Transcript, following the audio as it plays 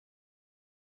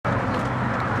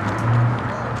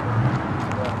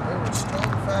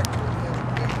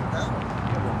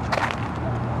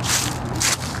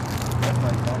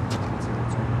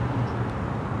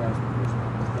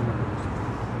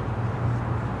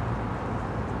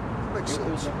makes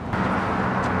sense.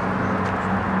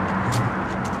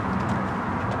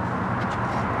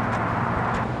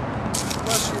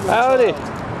 Howdy.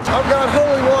 I've got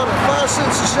holy water, 5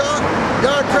 cents a shot.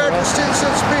 Got crackers, 10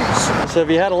 cents a piece. So have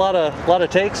you had a lot of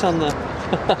takes on the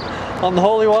on the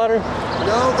holy water?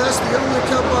 No, that's the only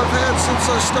cup I've had since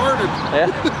I started.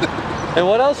 Yeah. And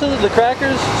what else is it? The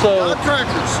crackers? So Got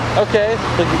crackers. okay,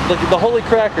 the holy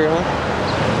cracker, huh?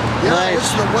 Yeah, Nice.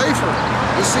 it's the wafer.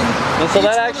 You see, And so each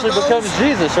that one actually of those- becomes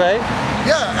Jesus, right?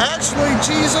 Yeah, actually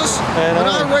Jesus, And, when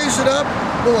I raise it up,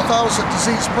 well, if I was a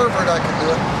diseased pervert, I could do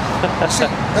it. See,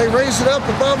 they raise it up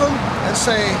above them and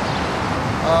say,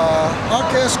 hoc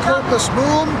est corpus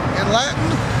muum in Latin,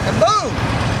 and boom,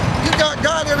 you got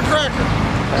God in a cracker.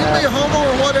 You can be a homo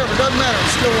or whatever, doesn't matter,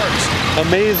 it still works.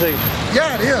 Amazing.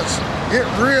 Yeah, it is. It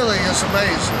really is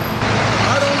amazing.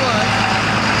 I don't like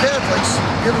Catholics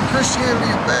giving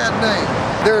Christianity a bad name.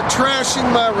 They're trashing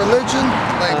my religion,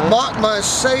 they mock my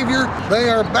Savior, they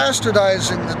are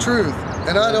bastardizing the truth,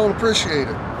 and I don't appreciate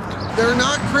it. They're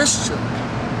not Christian.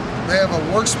 They have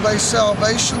a works-based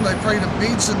salvation, they pray to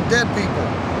beads and dead people.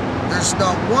 There's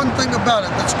not one thing about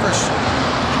it that's Christian.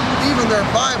 Even their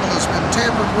Bible has been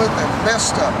tampered with and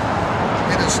messed up.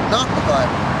 It is not the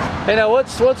Bible. Hey, now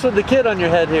what's with the kid on your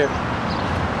head here?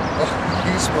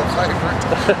 He's my favorite.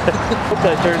 Hope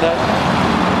that turned out.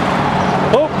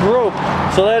 Hope Rope.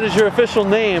 So that is your official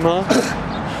name, huh?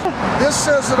 This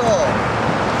says it all.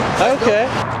 Okay.